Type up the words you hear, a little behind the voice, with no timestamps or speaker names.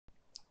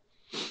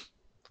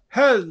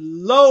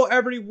Hello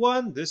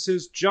everyone, this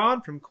is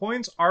John from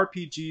Coins,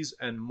 RPGs,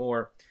 and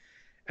more.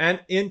 And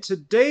in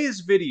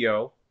today's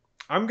video,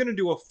 I'm going to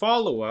do a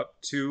follow-up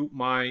to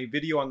my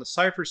video on the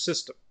Cypher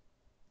system.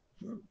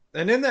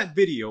 And in that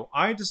video,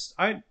 I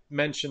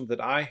mentioned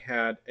that I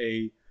had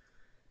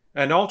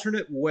an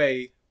alternate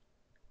way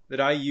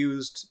that I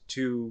used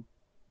to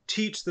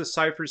teach the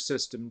Cypher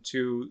system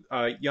to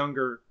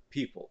younger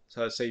people,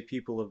 so say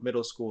people of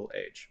middle school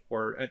age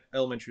or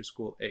elementary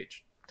school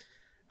age.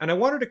 And I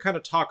wanted to kind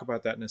of talk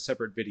about that in a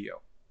separate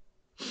video.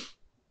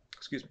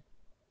 Excuse me.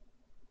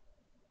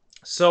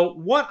 So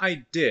what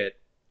I did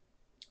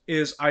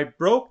is I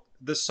broke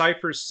the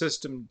Cypher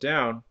system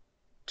down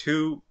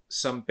to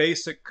some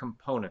basic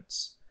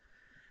components.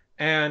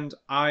 And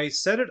I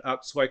set it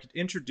up so I could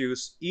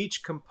introduce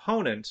each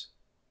component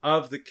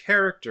of the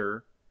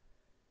character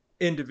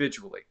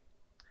individually.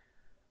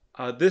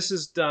 This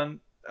is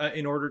done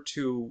in order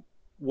to,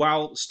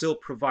 while still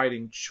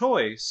providing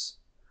choice,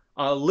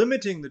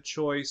 limiting the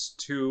choice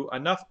to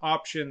enough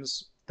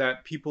options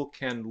that people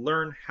can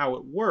learn how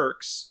it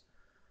works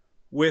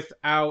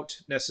without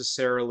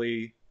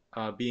necessarily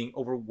being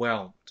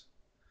overwhelmed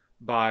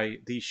by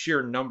the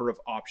sheer number of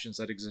options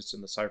that exist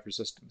in the Cypher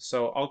system.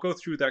 So I'll go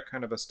through that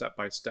kind of a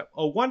step-by-step.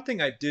 Oh, one thing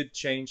I did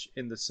change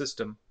in the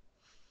system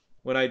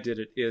when I did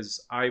it is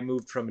I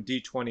moved from a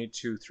D20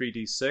 to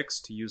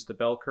 3D6 to use the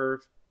bell curve.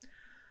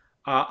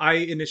 I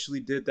initially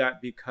did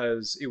that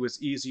because it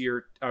was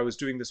easier. I was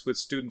doing this with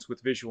students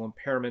with visual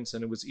impairments,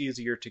 and it was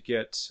easier to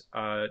get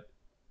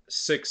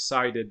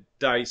six-sided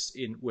dice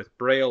in with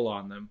Braille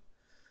on them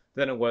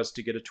than it was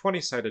to get a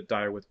 20-sided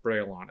die with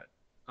Braille on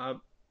it.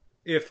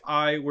 If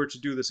I were to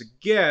do this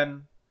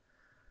again,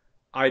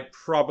 I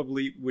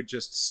probably would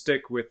just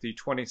stick with the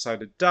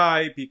 20-sided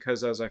die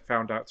because, as I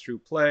found out through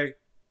play,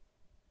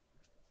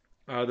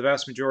 the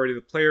vast majority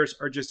of the players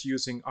are just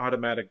using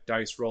automatic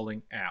dice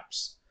rolling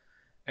apps.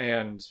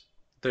 And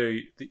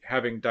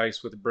having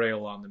dice with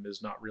Braille on them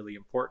is not really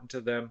important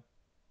to them.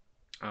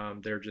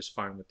 They're just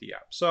fine with the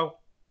app. So,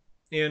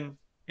 in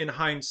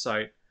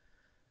hindsight,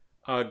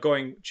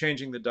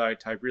 changing the die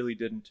type really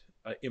didn't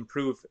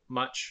improve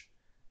much,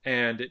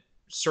 and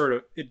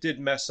it did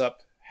mess up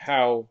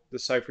how the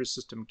Cypher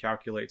system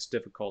calculates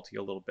difficulty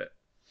a little bit.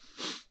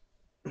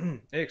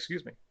 Hey,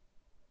 excuse me.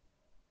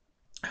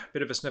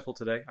 Bit of a sniffle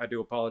today. I do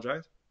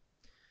apologize.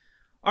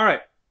 All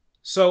right.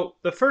 So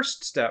the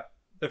first step.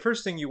 The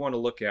first thing you want to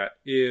look at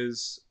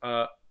is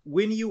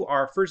when you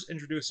are first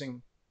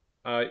introducing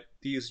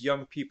these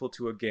young people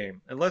to a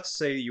game, and let's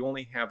say you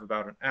only have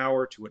about an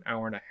hour to an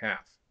hour and a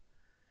half.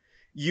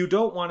 You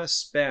don't want to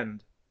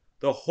spend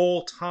the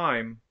whole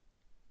time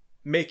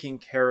making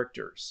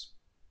characters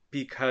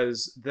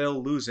because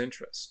they'll lose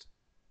interest.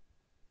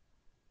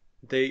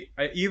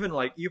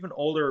 Even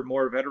older,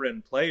 more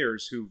veteran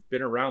players who've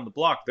been around the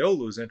block, they'll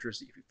lose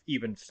interest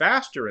even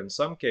faster in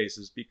some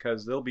cases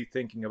because they'll be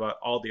thinking about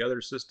all the other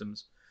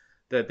systems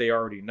that they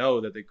already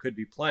know that they could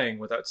be playing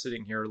without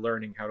sitting here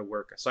learning how to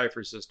work a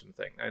Cypher system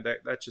thing.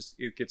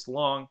 It gets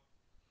long,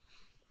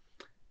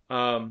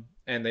 and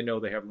they know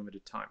they have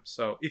limited time.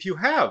 So if you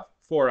have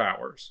 4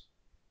 hours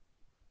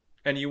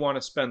and you want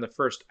to spend the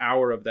first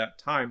hour of that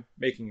time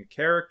making a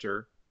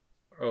character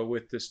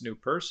with this new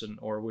person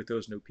or with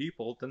those new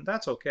people, then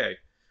that's okay.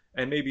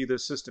 And maybe the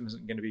system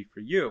isn't going to be for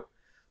you.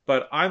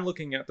 But I'm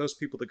looking at those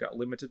people that got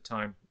limited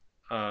time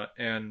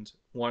and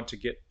want to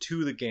get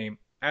to the game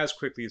as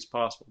quickly as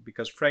possible,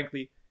 because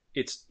frankly,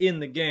 it's in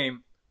the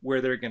game where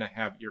they're going to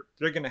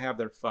have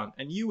their fun,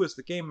 and you as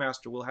the game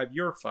master will have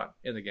your fun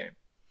in the game.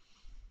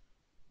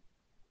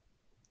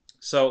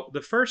 So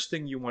the first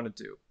thing you want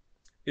to do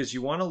is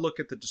you want to look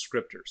at the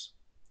descriptors.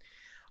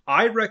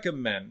 I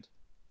recommend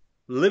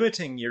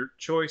limiting your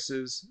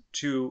choices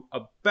to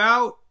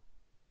about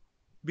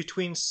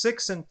between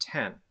 6 and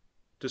 10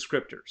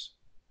 descriptors.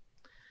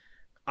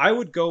 I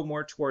would go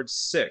more towards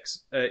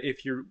 6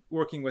 if you're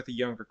working with a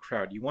younger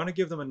crowd. You want to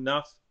give them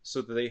enough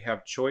so that they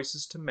have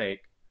choices to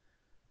make,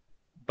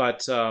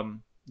 but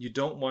you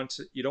don't want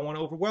to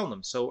overwhelm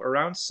them. So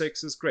around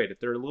 6 is great. If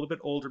they're a little bit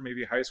older,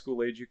 maybe high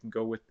school age, you can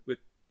go with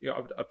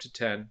up to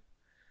 10.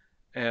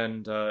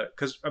 And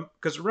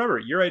because remember,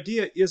 your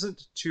idea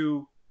isn't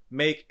to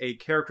make a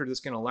character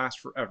that's going to last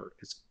forever.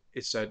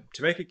 It's to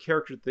make a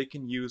character that they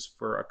can use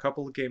for a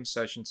couple of game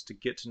sessions to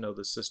get to know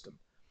the system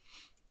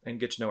and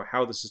get to know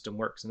how the system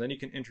works. And then you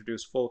can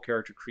introduce full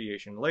character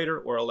creation later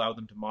or allow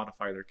them to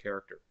modify their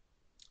character.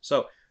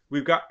 So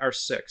we've got our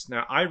 6.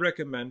 Now I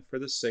recommend for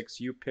the 6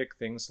 you pick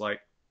things like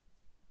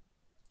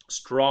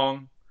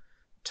strong,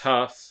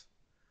 tough,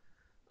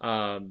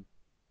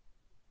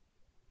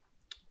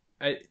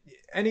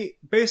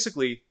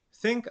 basically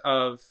think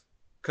of,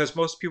 because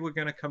most people are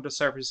going to come to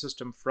Cypher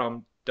system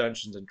from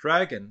Dungeons and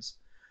Dragons,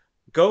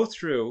 go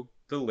through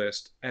the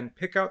list and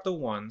pick out the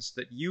ones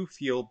that you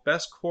feel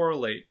best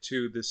correlate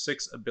to the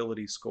 6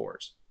 ability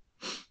scores.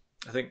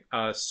 I think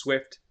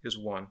Swift is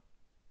one,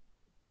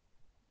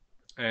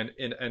 and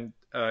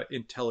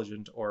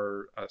intelligent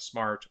or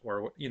smart,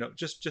 or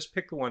just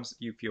pick the ones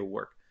that you feel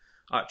work.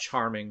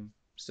 Charming,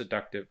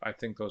 seductive. I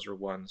think those are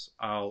ones.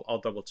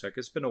 I'll double check.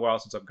 It's been a while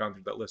since I've gone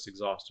through that list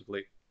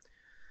exhaustively.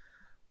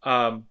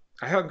 I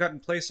haven't gotten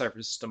to play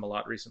Cypher System a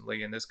lot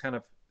recently, and this kind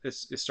of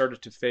it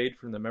started to fade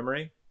from the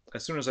memory.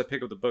 As soon as I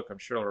pick up the book, I'm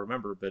sure I'll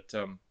remember. But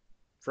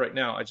for right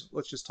now,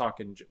 let's just talk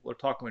we're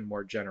talking in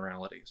more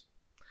generalities.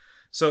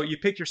 So you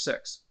pick your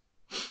 6.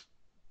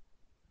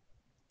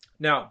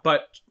 Now,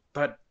 but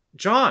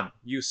John,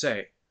 you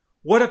say,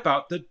 what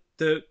about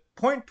the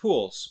point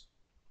pools?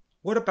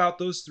 What about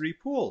those 3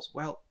 pools?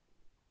 Well,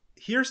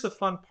 here's the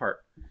fun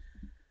part.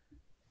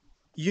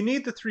 You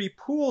need the 3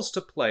 pools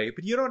to play,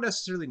 but you don't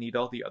necessarily need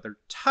all the other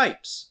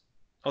types,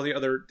 all the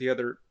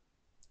other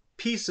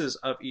pieces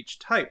of each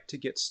type to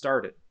get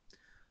started.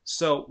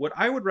 So what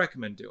I would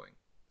recommend doing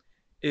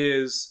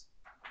is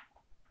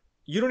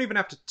you don't even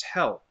have to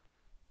tell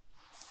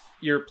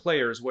your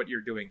players what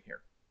you're doing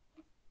here.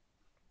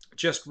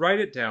 Just write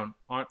it down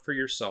for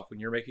yourself when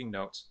you're making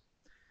notes.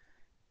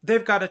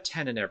 They've got a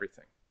 10 in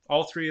everything.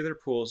 All 3 of their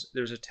pools,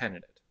 there's a 10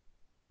 in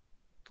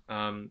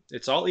it.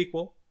 It's all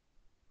equal.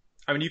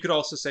 I mean, you could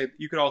also,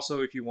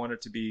 if you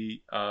wanted to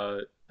be a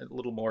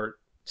little more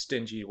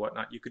stingy and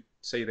whatnot, you could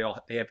say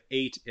they have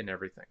 8 in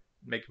everything.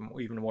 Make them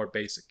even a more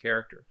basic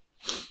character.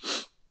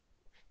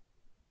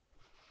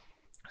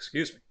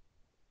 Excuse me.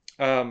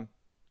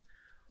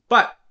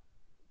 But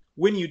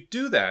when you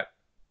do that,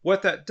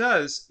 what that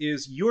does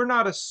is you're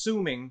not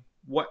assuming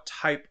what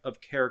type of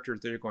character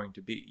they're going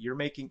to be.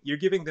 You're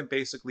giving them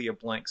basically a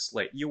blank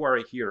slate. You are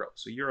a hero.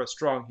 So you're a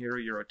strong hero,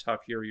 you're a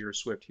tough hero, you're a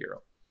swift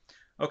hero.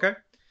 Okay?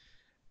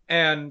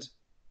 And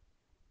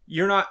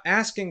you're not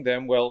asking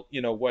them, well,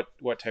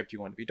 what type do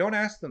you want to be? Don't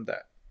ask them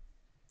that.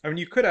 I mean,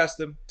 you could ask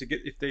them to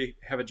get if they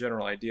have a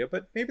general idea,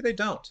 but maybe they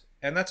don't.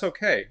 And that's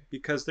okay,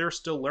 because they're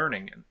still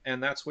learning,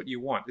 and that's what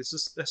you want. This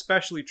is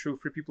especially true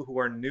for people who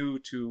are new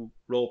to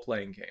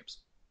role-playing games.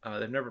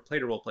 They've never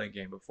played a role-playing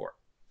game before.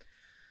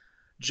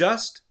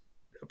 Just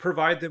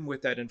provide them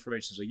with that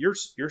information. So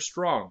you're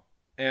strong,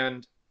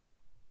 and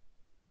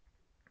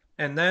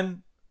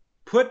then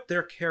put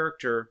their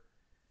character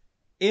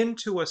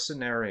into a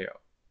scenario.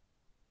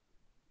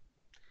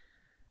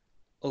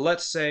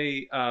 Let's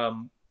say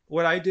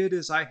what I did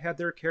is I had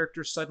their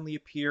character suddenly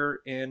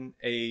appear in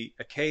a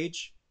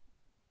cage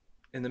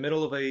in the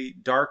middle of a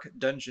dark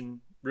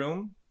dungeon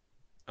room.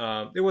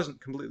 It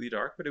wasn't completely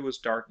dark, but it was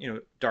dark,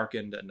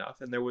 darkened enough.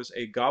 And there was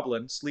a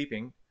goblin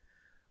sleeping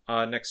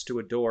next to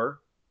a door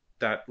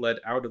that led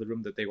out of the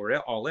room that they were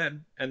all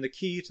in, and the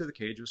key to the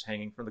cage was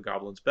hanging from the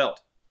goblin's belt.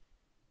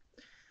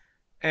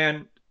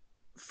 And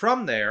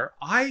from there,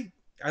 I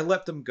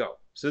let them go.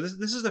 So this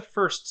is the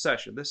first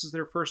session. This is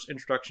their first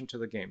introduction to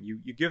the game. You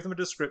give them a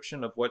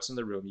description of what's in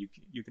the room.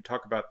 You can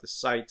talk about the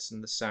sights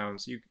and the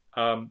sounds. You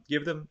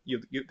give them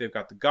they've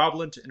got the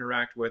goblin to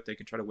interact with. They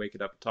can try to wake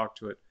it up and talk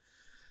to it.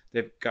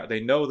 They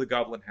know the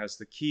goblin has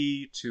the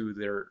key to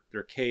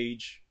their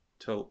cage.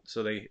 So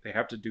they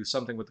have to do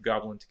something with the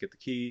goblin to get the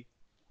key.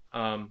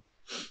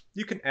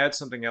 You can add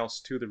something else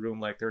to the room,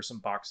 like there's some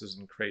boxes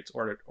and crates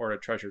or a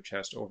treasure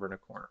chest over in a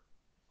corner,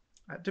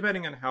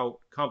 depending on how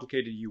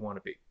complicated you want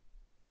to be.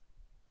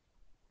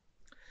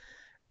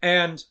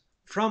 And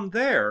from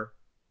there,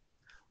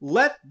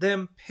 let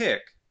them pick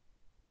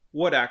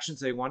what actions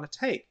they want to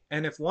take.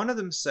 And if one of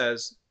them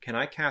says, "Can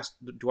I cast?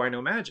 Do I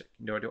know magic?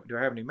 Do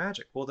I have any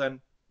magic?" Well,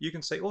 then you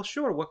can say, "Well,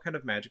 sure. What kind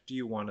of magic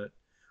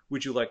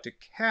would you like to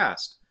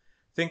cast?"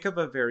 Think of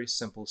a very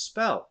simple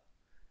spell.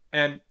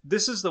 And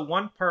this is the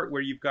one part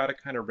where you've got to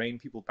kind of rein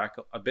people back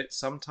a bit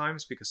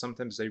sometimes, because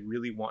sometimes they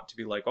really want to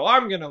be like, "Oh,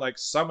 I'm going to like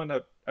summon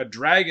a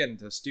dragon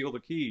to steal the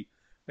key."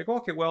 Like,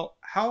 okay, well,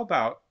 how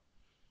about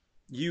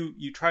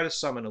you try to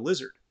summon a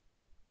lizard,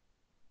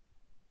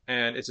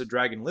 and it's a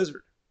dragon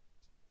lizard,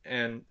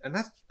 and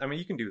that's, I mean,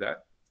 you can do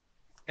that,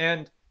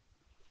 and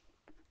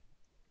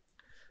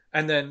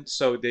then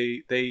so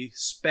they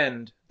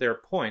spend their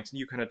points, and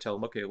you kind of tell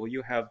them, okay, well,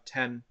 you have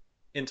 10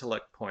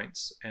 intellect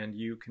points, and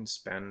you can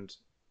spend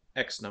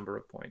X number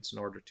of points in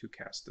order to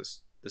cast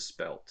this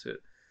spell to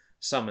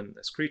summon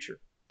this creature,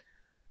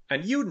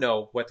 and you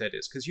know what that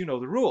is because you know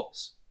the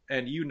rules.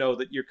 And you know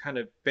that you're kind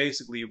of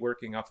basically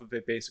working off of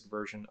a basic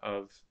version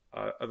of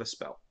a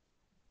spell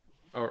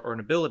or an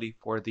ability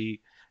for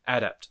the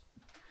adept.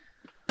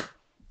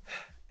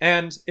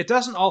 And it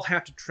doesn't all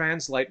have to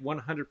translate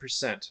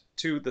 100%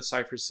 to the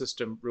Cypher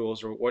system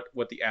rules or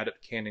what the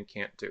adept can and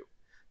can't do.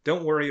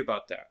 Don't worry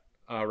about that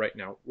right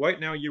now. Right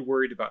now, you're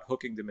worried about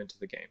hooking them into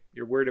the game.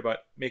 You're worried about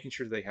making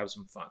sure they have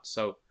some fun.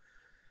 So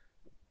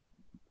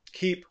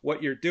keep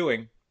what you're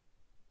doing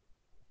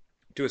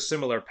to a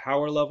similar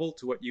power level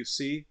to what you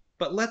see,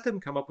 but let them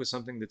come up with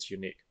something that's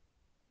unique,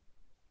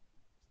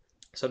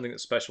 something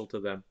that's special to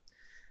them,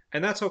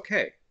 and that's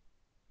okay.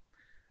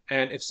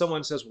 And if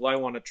someone says, "Well, I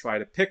want to try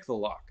to pick the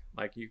lock,"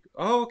 like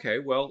oh, okay,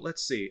 well,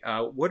 let's see,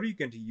 what are you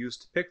going to use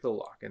to pick the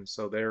lock? And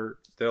so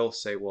they'll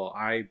say, "Well,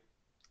 I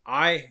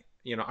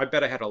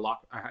bet I had a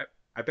lock.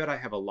 I bet I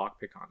have a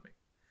lock pick on me."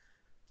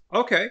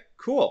 Okay,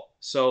 cool.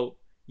 So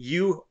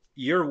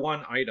your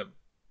one item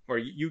or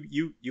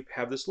you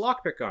have this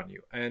lockpick on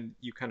you, and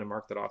you kind of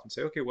mark that off and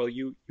say, okay, well,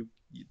 you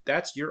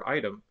that's your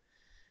item.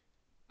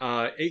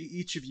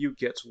 Each of you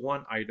gets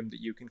one item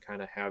that you can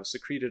kind of have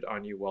secreted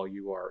on you while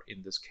you are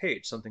in this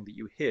cage, something that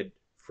you hid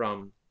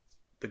from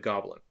the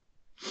goblin.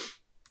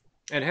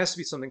 And it has to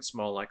be something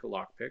small like a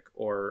lockpick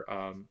or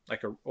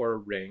or a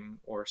ring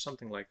or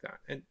something like that.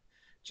 And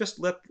just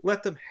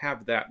let them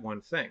have that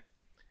one thing,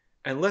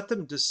 and let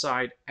them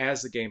decide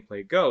as the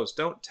gameplay goes.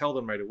 Don't tell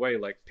them right away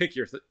like pick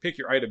your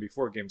item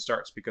before game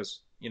starts, because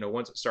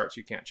once it starts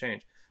you can't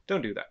change.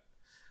 Don't do that.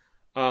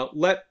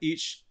 Let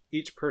each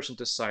person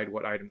decide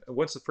what item. And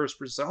once the first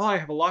person says, "Oh, I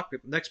have a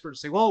lockpick," the next person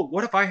say, "Well,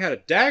 what if I had a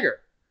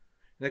dagger?"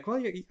 And like,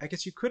 well, I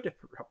guess you could have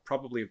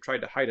probably have tried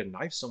to hide a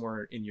knife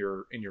somewhere in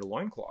your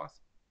loincloth.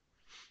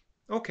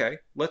 Okay,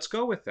 let's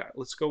go with that.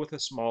 Let's go with a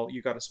small.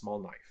 You got a small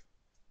knife.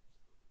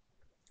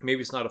 Maybe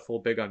it's not a full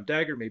big on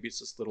dagger. Maybe it's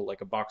this little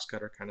like a box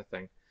cutter kind of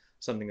thing,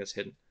 something that's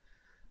hidden.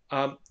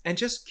 And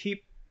just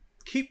keep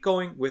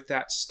going with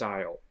that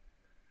style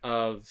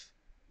of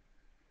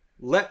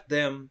let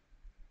them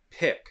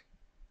pick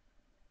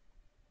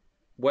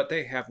what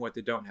they have and what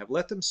they don't have.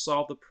 Let them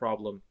solve the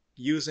problem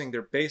using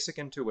their basic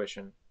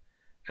intuition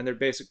and their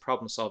basic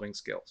problem solving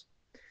skills.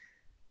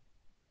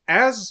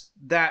 As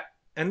that,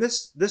 and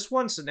this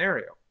one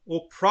scenario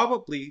will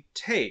probably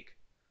take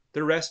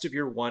the rest of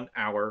your 1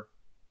 hour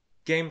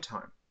game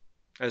time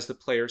as the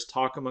players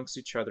talk amongst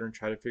each other and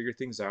try to figure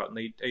things out, and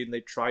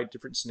they try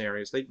different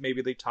scenarios.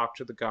 Maybe they talk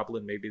to the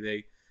goblin, maybe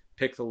they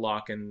pick the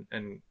lock and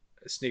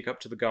sneak up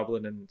to the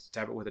goblin and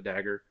stab it with a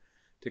dagger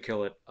to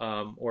kill it,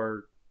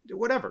 or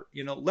whatever.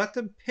 Let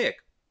them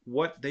pick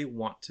what they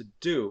want to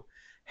do.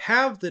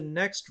 Have the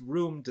next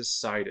room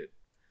decided,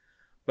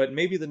 but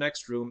maybe the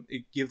next room,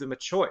 give them a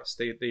choice.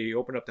 They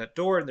open up that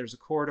door and there's a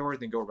corridor, and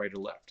they go right or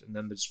left, and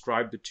then they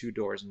describe the two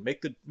doors and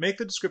make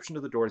the description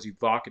of the doors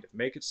evocative.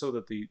 Make it so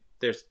that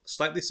they're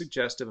slightly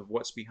suggestive of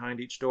what's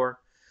behind each door,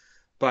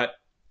 but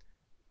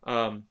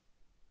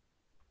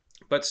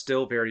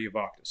still very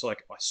evocative. So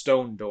like a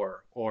stone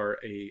door, or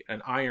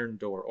an iron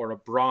door, or a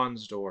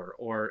bronze door,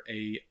 or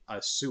a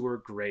sewer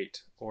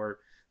grate, or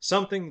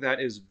something that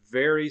is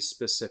very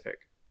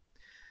specific.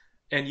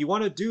 And you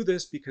want to do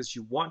this because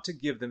you want to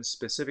give them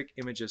specific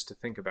images to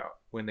think about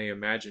when they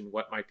imagine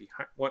what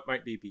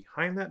might be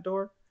behind that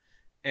door,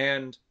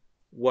 and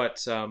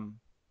what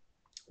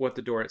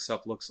the door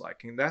itself looks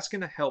like. And that's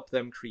going to help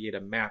them create a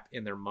map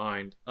in their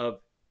mind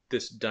of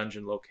this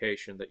dungeon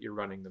location that you're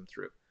running them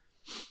through.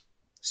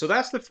 So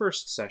that's the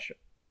first session.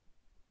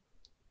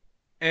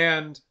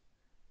 And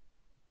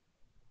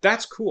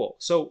that's cool.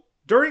 So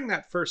during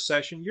that first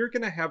session, you're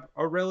going to have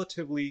a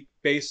relatively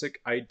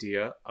basic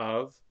idea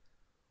of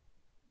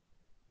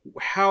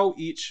how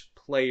each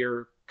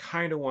player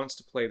kind of wants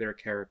to play their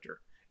character.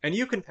 And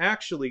you can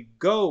actually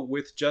go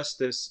with just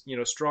this,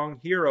 strong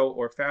hero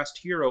or fast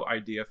hero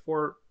idea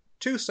for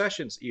 2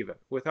 sessions even,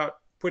 without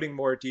putting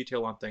more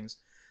detail on things,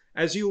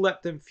 as you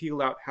let them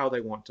feel out how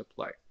they want to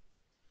play.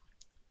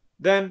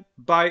 Then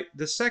by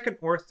the second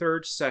or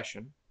third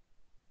session,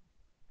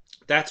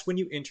 that's when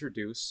you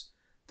introduce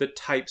the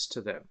types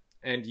to them.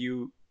 And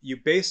you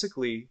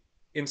basically,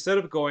 instead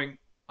of going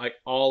like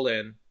all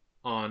in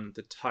on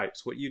the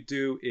types, what you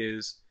do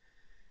is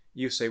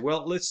you say,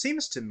 well, it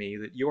seems to me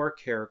that your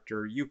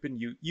character, you've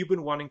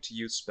been wanting to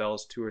use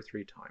spells 2 or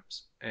 3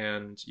 times,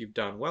 and you've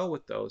done well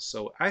with those.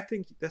 So I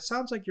think that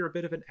sounds like you're a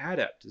bit of an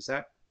adept. Is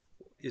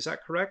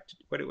that correct?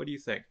 What do you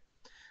think?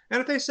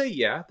 And if they say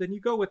yeah, then you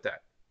go with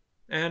that.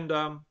 And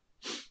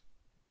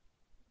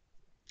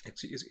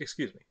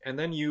excuse me. And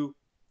then you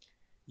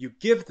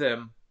give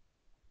them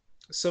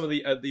some of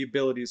the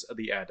abilities of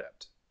the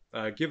adept.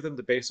 Give them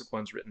the basic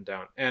ones written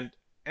down,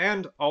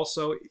 and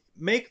also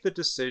make the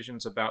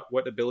decisions about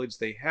what abilities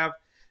they have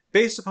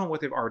based upon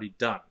what they've already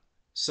done.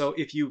 So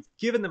if you've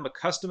given them a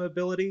custom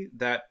ability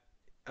that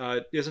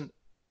isn't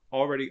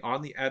already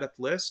on the adept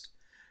list,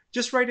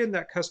 just write in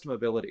that custom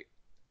ability.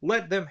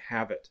 Let them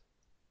have it.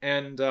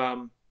 And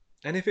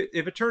if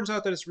it turns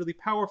out that it's really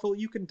powerful,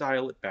 you can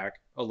dial it back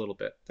a little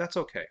bit. That's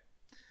okay.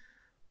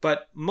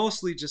 But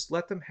mostly just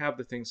let them have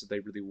the things that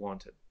they really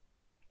wanted.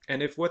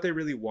 And if what they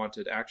really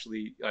wanted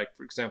actually, like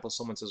for example,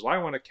 someone says, well, I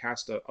want to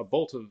cast a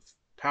bolt of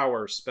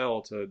power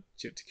spell to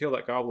kill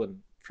that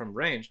goblin from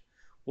range,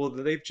 well,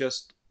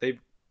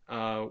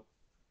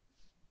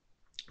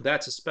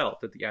 that's a spell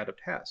that the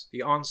adept has,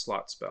 the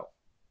onslaught spell.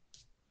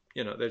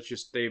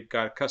 They've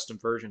got a custom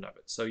version of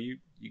it. So you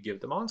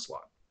give them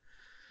onslaught.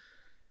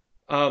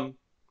 And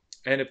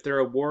if they're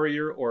a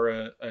warrior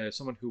or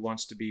someone who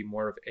wants to be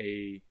more of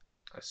the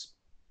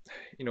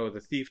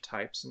thief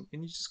types, and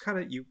you just kind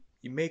of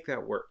you make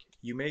that work.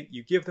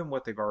 You give them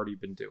what they've already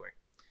been doing.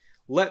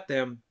 Let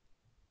them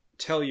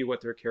tell you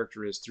what their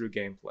character is through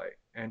gameplay,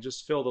 and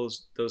just fill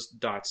those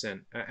dots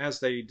in.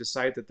 As they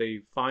decide that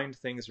they find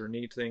things or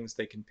need things,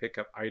 they can pick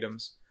up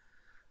items.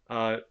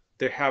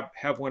 They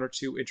have 1 or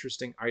 2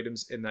 interesting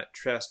items in that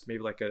chest,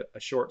 maybe like a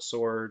short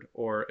sword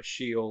or a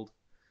shield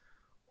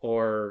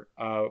or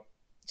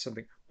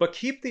something. But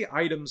keep the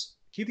item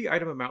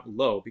amount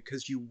low,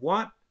 because you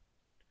want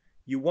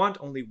You want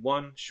only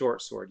one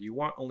short sword. You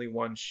want only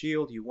one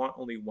shield. You want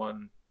only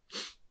one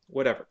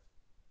whatever.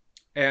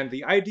 And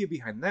the idea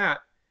behind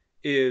that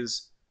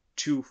is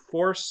to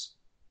force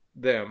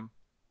them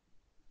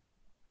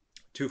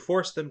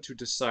to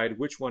decide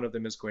which one of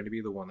them is going to be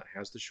the one that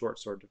has the short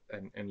sword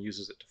and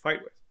uses it to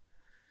fight with,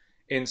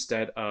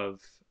 instead of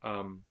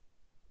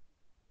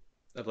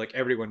like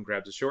everyone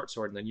grabs a short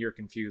sword and then you're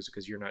confused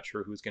because you're not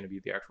sure who's going to be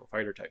the actual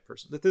fighter type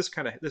person. That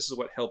this is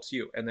what helps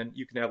you, and then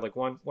you can have like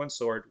one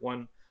sword,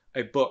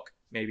 a book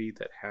maybe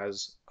that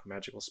has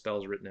magical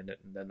spells written in it,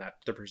 and then that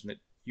the person that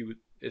you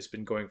has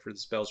been going for the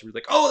spells will be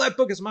like, oh, that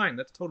book is mine.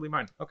 That's totally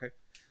mine. Okay,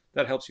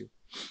 that helps you.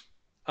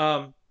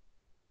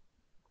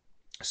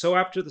 So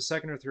after the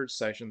second or third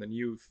session, then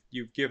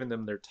you've given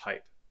them their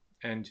type,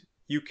 and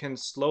you can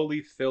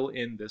slowly fill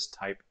in this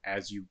type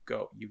as you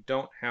go. You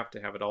don't have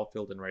to have it all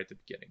filled in right at the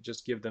beginning.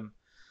 Just give them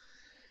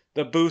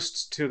the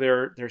boosts to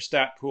their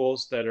stat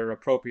pools that are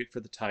appropriate for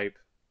the type,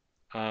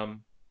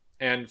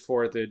 and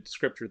for the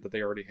descriptor that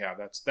they already have.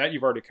 That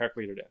you've already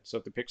calculated in. So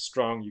if they pick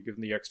strong, you give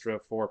them the extra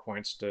 4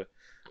 points to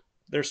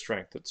their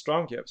strength that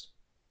strong gives.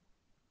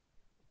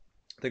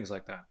 Things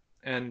like that.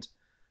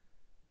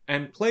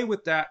 And play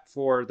with that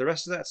for the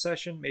rest of that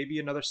session, maybe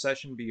another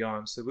session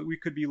beyond, so that we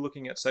could be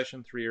looking at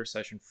session 3 or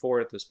session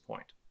 4 at this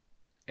point.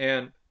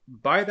 And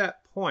by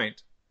that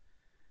point,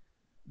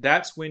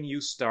 that's when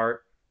you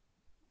start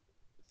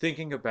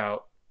thinking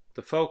about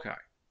the foci.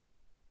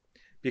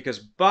 Because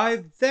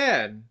by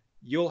then,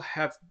 you'll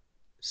have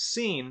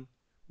seen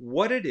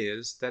what it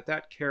is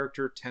that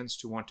character tends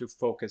to want to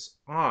focus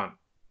on.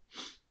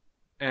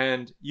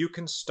 And you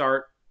can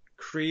start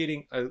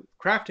crafting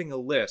a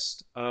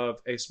list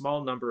of a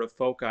small number of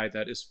foci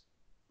that is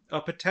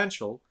a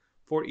potential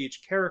for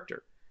each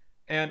character.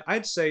 And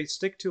I'd say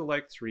stick to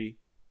like three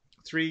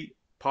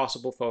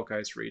possible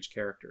foci for each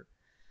character.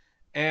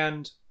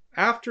 And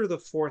after the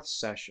 4th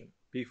session,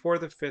 before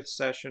the 5th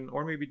session,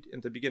 or maybe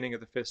in the beginning of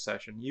the 5th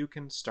session, you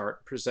can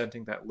start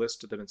presenting that list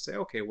to them and say,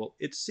 okay, well,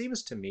 it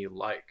seems to me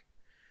like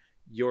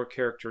your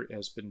character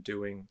has been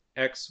doing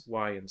X,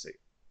 Y, and Z.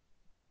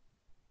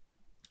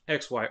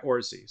 X, Y,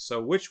 or Z.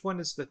 So which one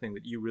is the thing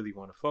that you really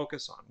want to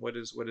focus on? What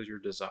is your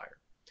desire?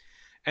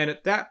 And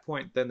at that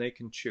point, then they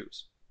can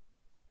choose.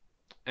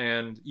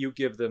 And you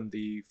give them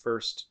the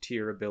first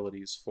tier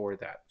abilities for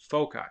that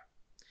foci.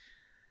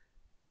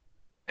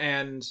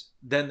 And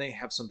then they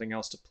have something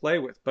else to play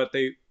with. But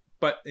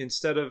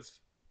instead of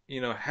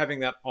having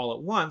that all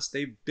at once,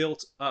 they've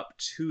built up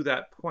to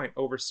that point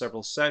over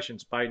several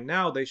sessions. By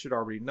now, they should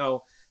already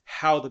know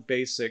how the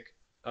basic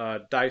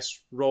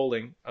dice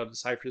rolling of the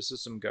Cypher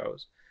system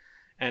goes,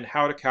 and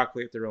how to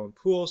calculate their own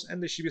pools,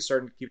 and they should be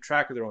starting to keep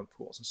track of their own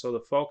pools. And so the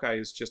foci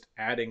is just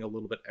adding a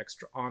little bit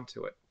extra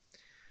onto it.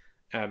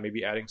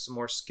 Maybe adding some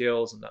more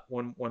skills and that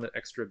one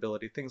extra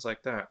ability, things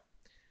like that.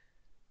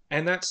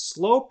 And that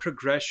slow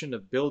progression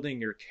of building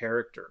your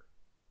character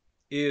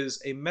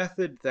is a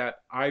method that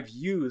I've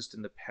used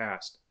in the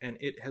past, and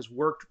it has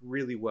worked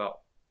really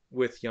well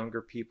with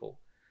younger people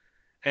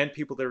and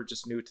people that are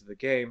just new to the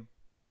game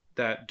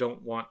that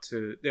don't want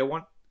to, they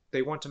want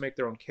to make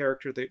their own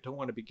character. They don't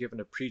want to be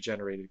given a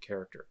pre-generated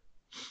character.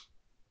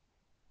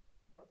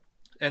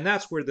 And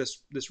that's where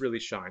this really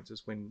shines,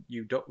 is when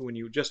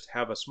you just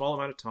have a small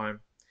amount of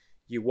time.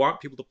 You want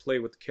people to play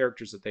with the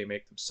characters that they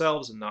make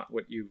themselves and not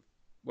what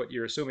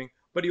you're assuming,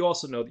 but you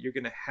also know that you're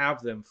going to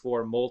have them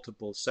for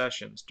multiple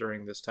sessions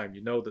during this time.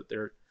 You know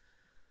that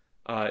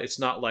it's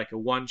not like a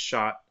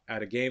one-shot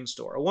at a game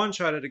store. A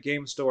one-shot at a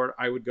game store,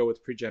 I would go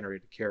with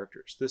pre-generated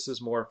characters. This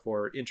is more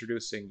for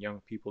introducing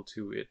young people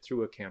to it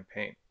through a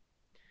campaign.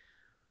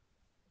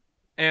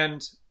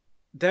 And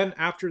then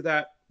after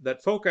that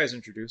foci is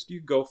introduced,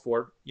 you go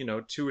for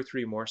 2 or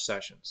 3 more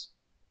sessions.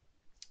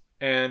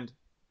 And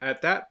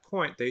at that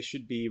point, they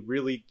should be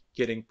really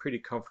getting pretty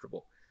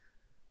comfortable.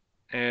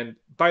 And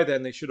by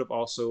then, they should have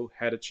also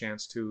had a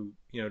chance to,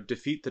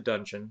 defeat the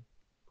dungeon,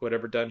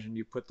 whatever dungeon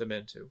you put them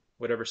into,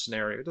 whatever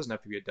scenario. It doesn't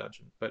have to be a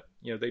dungeon, but,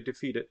 they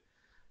defeat it,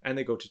 and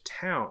they go to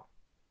town.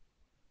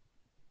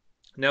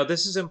 Now,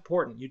 this is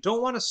important. You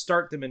don't want to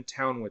start them in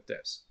town with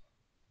this.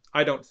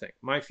 I don't think.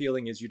 My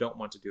feeling is you don't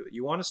want to do it.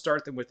 You want to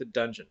start them with a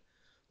dungeon.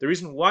 The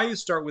reason why you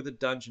start with a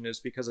dungeon is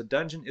because a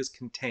dungeon is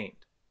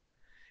contained.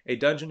 A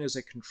dungeon is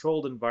a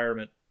controlled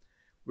environment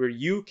where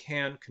you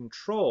can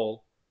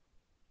control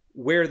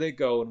where they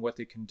go and what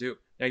they can do.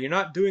 Now, you're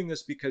not doing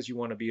this because you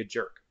want to be a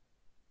jerk.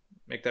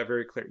 Make that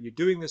very clear. You're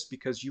doing this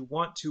because you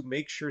want to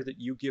make sure that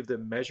you give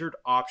them measured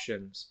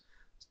options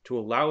to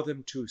allow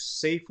them to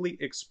safely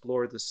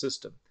explore the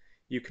system.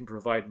 You can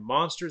provide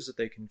monsters that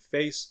they can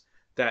face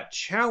that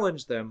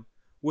challenge them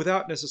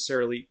without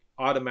necessarily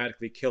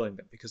automatically killing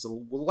them. Because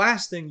the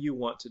last thing you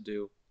want to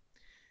do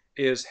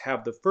is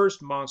have the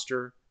first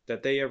monster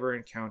that they ever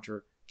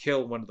encounter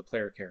kill one of the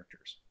player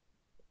characters.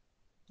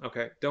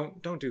 Okay,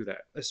 don't do that,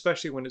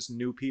 especially when it's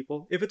new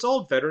people. If it's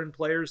all veteran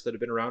players that have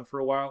been around for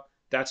a while,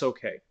 that's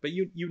okay. But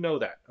you know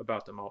that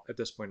about them all at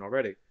this point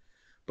already.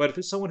 But if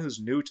it's someone who's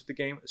new to the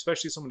game,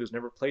 especially someone who's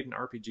never played an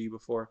RPG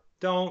before,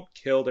 don't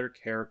kill their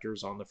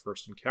characters on the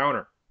first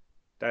encounter.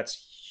 That's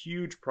a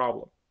huge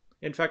problem.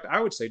 In fact, I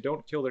would say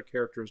don't kill their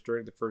characters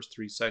during the first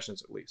 3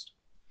 sessions at least.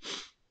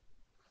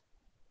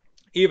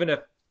 Even if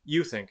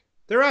you think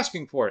they're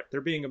asking for it, they're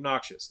being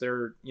obnoxious.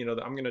 I'm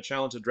going to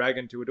challenge a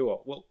dragon to a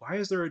duel. Well, why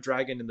is there a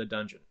dragon in the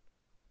dungeon?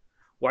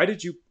 Why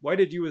did you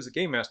as a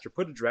game master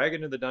put a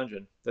dragon in the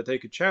dungeon that they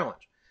could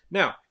challenge?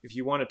 Now, if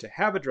you wanted to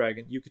have a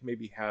dragon, you could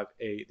maybe have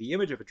the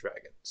image of a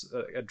dragon.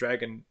 So a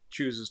dragon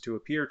chooses to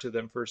appear to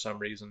them for some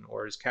reason,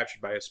 or is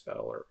captured by a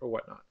spell, or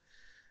whatnot.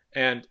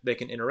 And they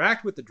can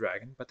interact with the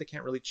dragon, but they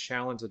can't really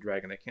challenge the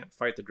dragon. They can't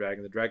fight the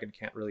dragon. The dragon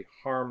can't really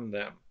harm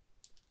them.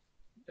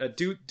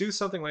 Do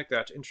something like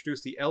that to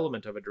introduce the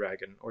element of a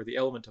dragon or the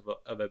element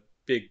of a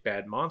big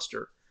bad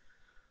monster.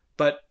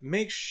 But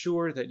make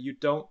sure that you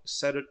don't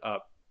set it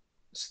up.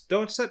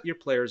 Don't set your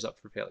players up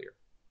for failure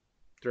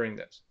during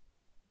this.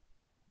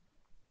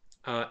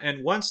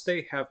 And once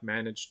they have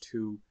managed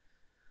to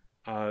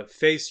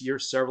face your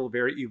several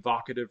very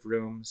evocative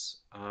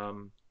rooms,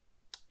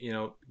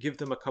 give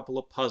them a couple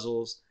of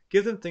puzzles,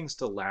 give them things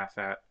to laugh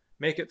at,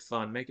 make it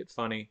fun, make it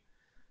funny.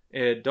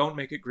 Don't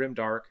make it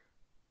grimdark.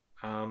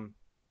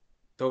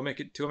 Don't make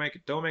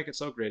it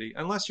so gritty,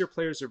 unless your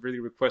players have really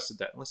requested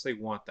that, unless they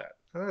want that.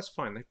 And that's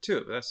fine,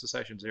 too. That's the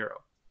session 0.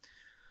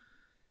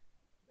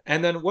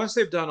 And then once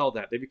they've done all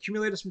that, they've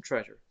accumulated some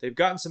treasure, they've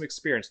gotten some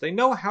experience, they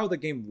know how the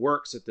game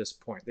works at this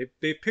point.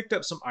 They've picked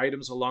up some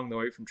items along the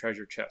way from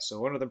treasure chests. So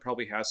one of them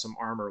probably has some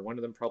armor, one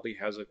of them probably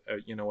has a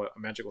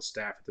magical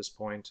staff at this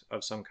point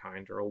of some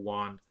kind, or a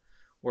wand,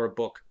 or a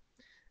book.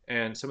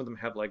 And some of them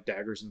have like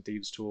daggers and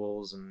thieves'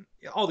 tools and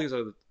all these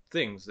other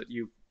things that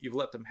you've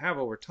let them have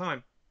over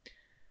time.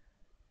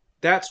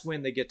 That's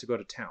when they get to go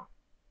to town,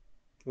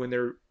 when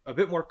they're a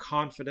bit more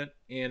confident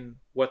in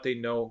what they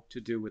know to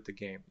do with the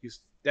game.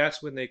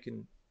 That's when they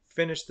can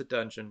finish the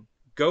dungeon,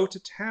 go to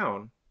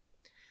town,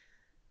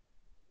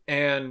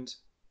 and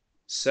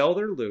sell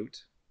their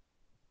loot,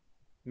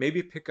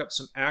 maybe pick up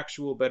some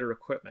actual better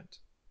equipment.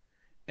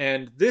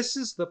 And this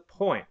is the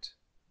point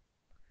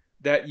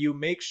that you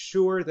make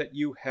sure that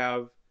you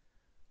have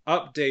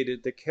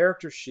updated the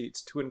character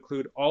sheets to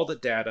include all the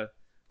data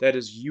that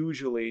is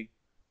usually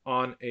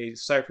on a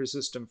Cypher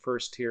system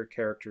first tier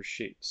character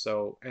sheet.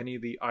 So any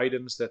of the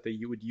items that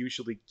you would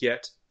usually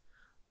get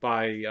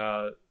by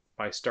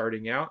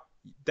starting out,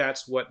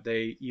 that's what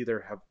they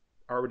either have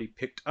already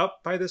picked up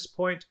by this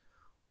point,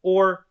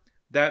 or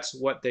that's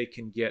what they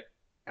can get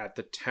at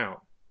the town.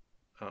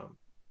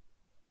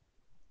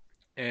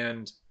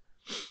 And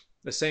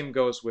the same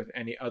goes with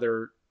any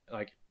other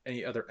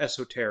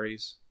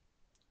esoteries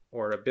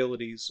or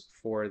abilities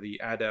for the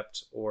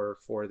adept or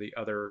for the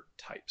other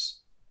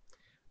types.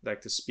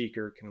 Like the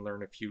speaker can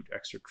learn a few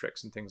extra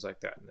tricks and things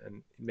like that.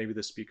 And maybe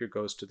the speaker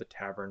goes to the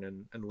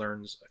tavern and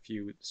learns a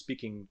few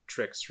speaking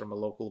tricks from a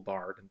local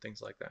bard and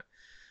things like that.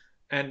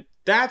 And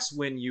that's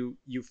when you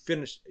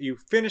finish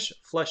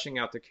fleshing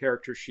out the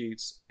character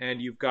sheets,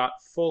 and you've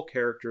got full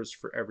characters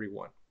for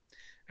everyone.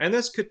 And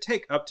this could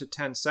take up to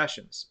 10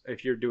 sessions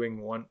if you're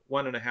doing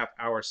 1.5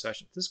 hour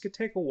sessions. This could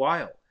take a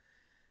while.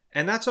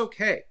 And that's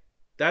okay.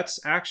 That's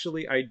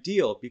actually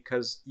ideal,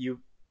 because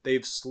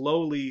they've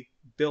slowly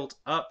built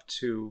up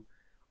to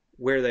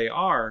where they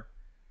are,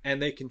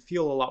 and they can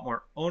feel a lot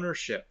more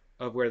ownership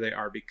of where they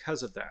are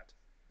because of that.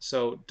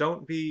 So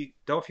don't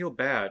feel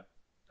bad,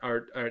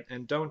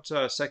 and don't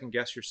second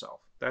guess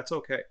yourself. That's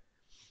okay.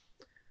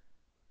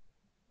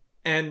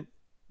 And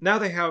now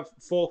they have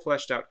full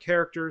fleshed out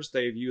characters.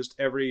 They've used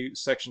every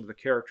section of the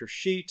character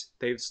sheet.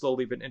 They've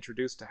slowly been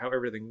introduced to how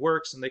everything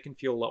works, and they can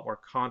feel a lot more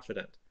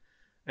confident.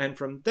 And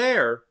from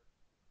there,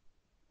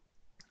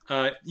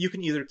 you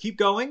can either keep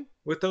going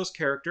with those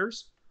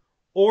characters,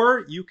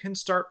 or you can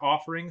start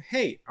offering,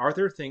 hey, are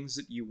there things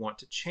that you want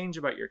to change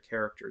about your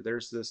character?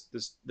 There's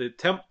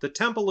the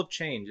Temple of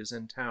Change is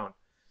in town.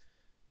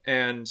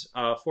 And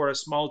for a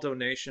small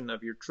donation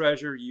of your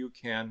treasure, you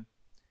can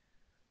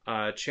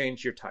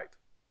change your type,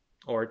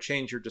 or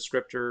change your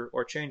descriptor,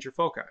 or change your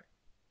foci,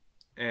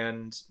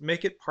 and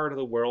make it part of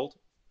the world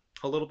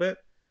a little bit.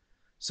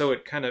 So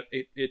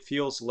it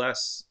feels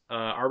less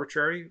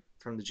arbitrary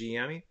from the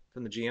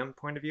GM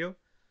point of view,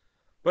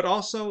 but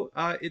also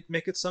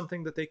make it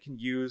something that they can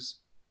use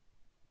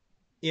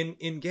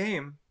in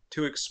game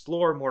to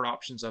explore more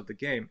options of the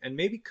game, and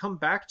maybe come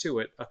back to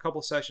it a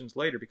couple sessions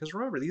later. Because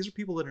remember, these are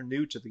people that are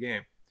new to the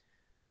game,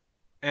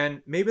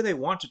 and maybe they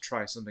want to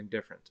try something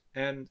different.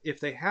 And if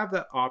they have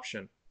that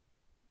option,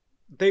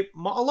 a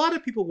lot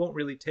of people won't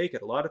really take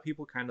it. A lot of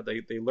people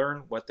they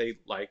learn what they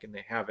like, and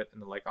they have it,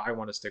 and they're like, I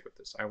want to stick with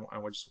this. I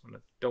just want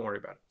to, don't worry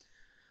about it.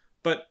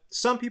 But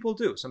some people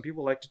do. Some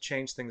people like to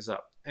change things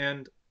up,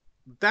 and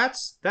that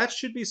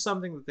should be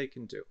something that they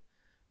can do.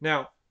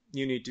 Now,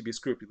 you need to be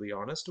scrupulously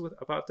honest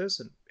about this,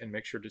 and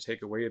make sure to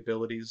take away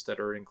abilities that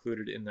are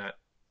included in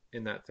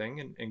that thing,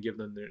 and give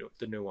them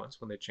the new ones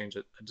when they change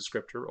a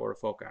descriptor or a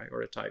foci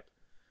or a type.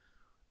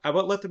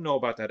 But let them know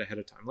about that ahead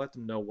of time. Let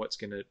them know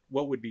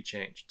what would be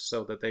changed,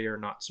 so that they are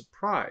not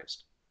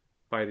surprised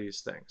by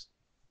these things.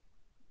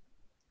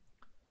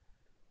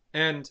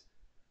 And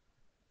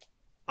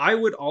I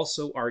would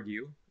also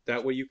argue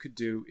that what you could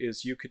do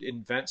is you could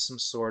invent some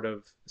sort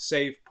of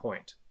save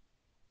point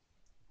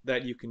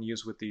that you can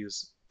use with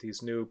these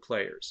new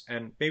players,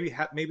 and maybe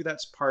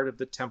that's part of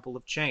the Temple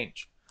of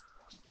Change,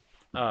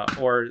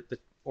 or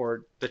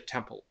the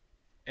temple,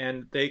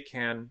 and they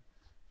can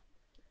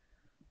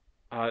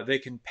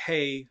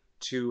pay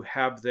to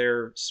have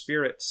their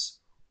spirits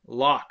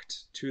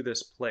locked to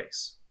this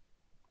place.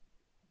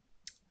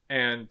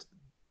 And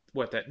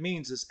what that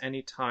means is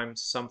anytime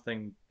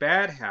something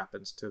bad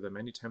happens to them,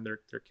 anytime their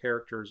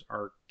characters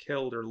are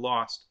killed or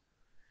lost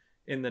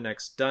in the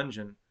next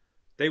dungeon,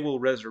 they will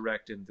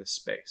resurrect in this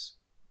space.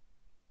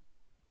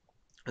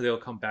 They'll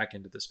come back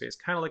into the space,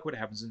 kind of like what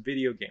happens in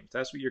video games.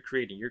 That's what you're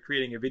creating. You're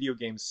creating a video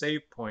game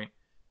save point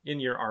in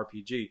your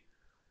RPG.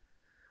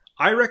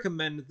 I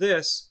recommend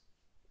this,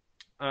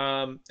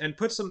 and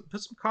put some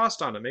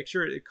cost on it. Make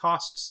sure it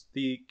costs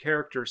the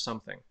character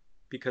something,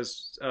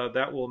 because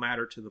that will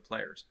matter to the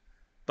players.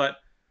 But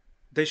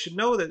they should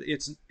know that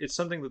it's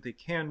something that they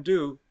can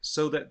do,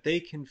 so that they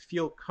can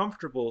feel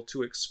comfortable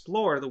to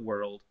explore the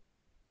world,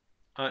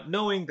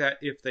 knowing that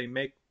if they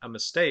make a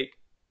mistake,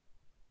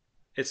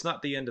 it's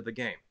not the end of the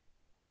game.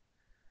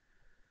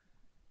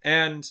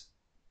 And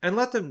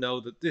let them know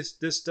that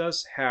this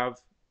does have,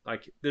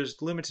 like,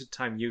 there's limited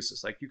time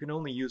uses. Like, you can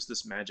only use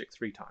this magic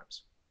 3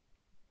 times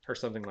or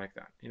something like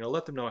that. You know,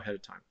 let them know ahead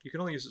of time. You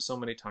can only use it so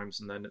many times,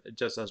 and then it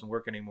just doesn't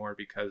work anymore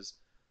because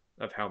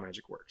of how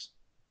magic works.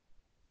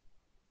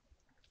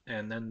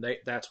 And then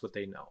that's what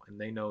they know. And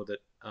they know that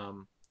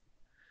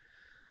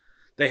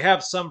they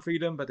have some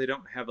freedom, but they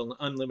don't have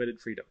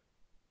unlimited freedom.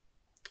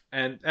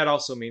 And that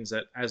also means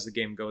that as the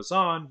game goes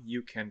on,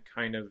 you can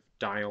kind of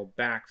dial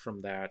back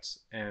from that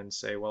and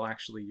say, well,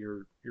 actually,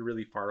 you're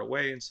really far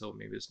away, and so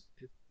maybe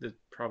it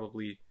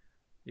probably,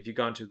 if you've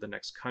gone to the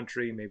next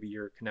country, maybe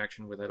your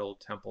connection with that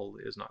old temple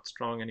is not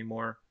strong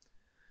anymore,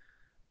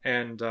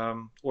 and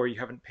or you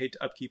haven't paid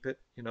to upkeep it,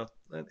 you know,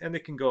 and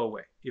it can go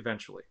away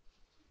eventually.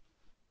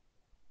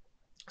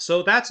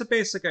 So that's a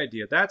basic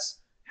idea. That's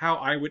how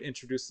I would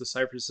introduce the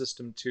Cypher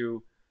system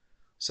to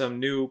some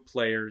new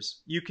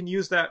players. You can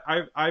use that.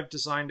 I've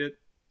designed it.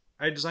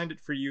 I designed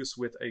it for use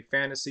with a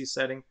fantasy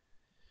setting.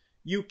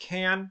 You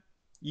can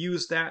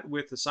use that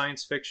with a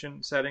science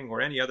fiction setting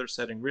or any other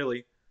setting,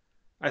 really.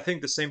 I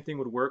think the same thing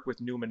would work with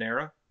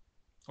Numenera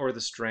or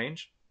the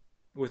Strange,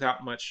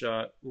 without much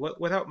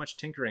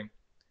tinkering.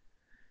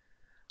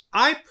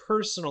 I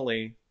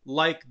personally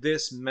like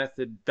this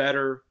method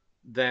better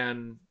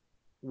than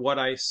what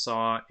I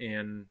saw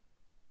in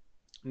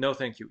No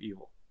Thank You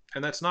Evil.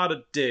 And that's not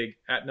a dig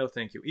at No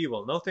Thank You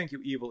Evil. No Thank You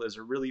Evil is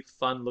a really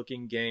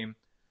fun-looking game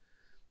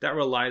that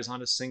relies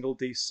on a single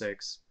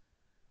D6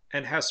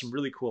 and has some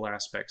really cool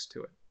aspects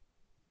to it.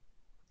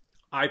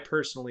 I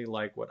personally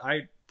like what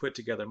I put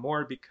together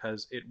more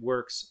because it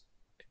works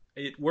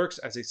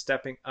as a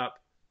stepping up,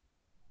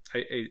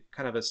 a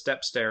kind of a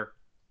step stair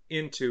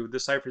into the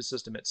Cypher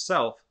system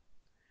itself,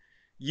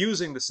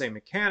 using the same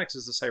mechanics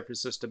as the Cypher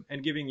system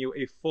and giving you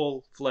a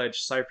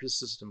full-fledged Cypher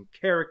system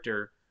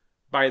character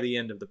by the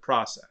end of the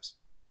process.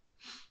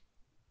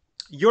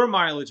 Your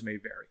mileage may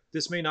vary.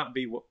 This may not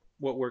be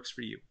what works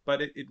for you,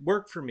 but it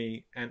worked for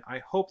me, and I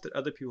hope that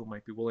other people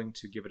might be willing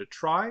to give it a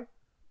try,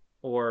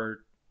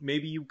 or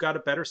maybe you've got a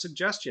better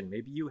suggestion.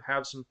 Maybe you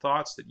have some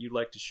thoughts that you'd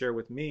like to share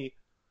with me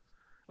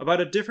about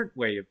a different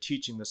way of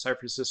teaching the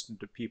Cypher system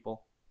to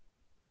people,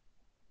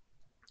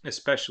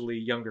 especially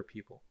younger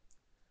people.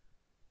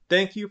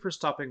 Thank you for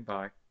stopping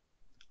by.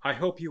 I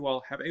hope you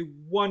all have a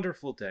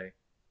wonderful day.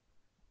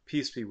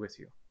 Peace be with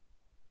you.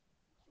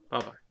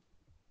 Bye-bye.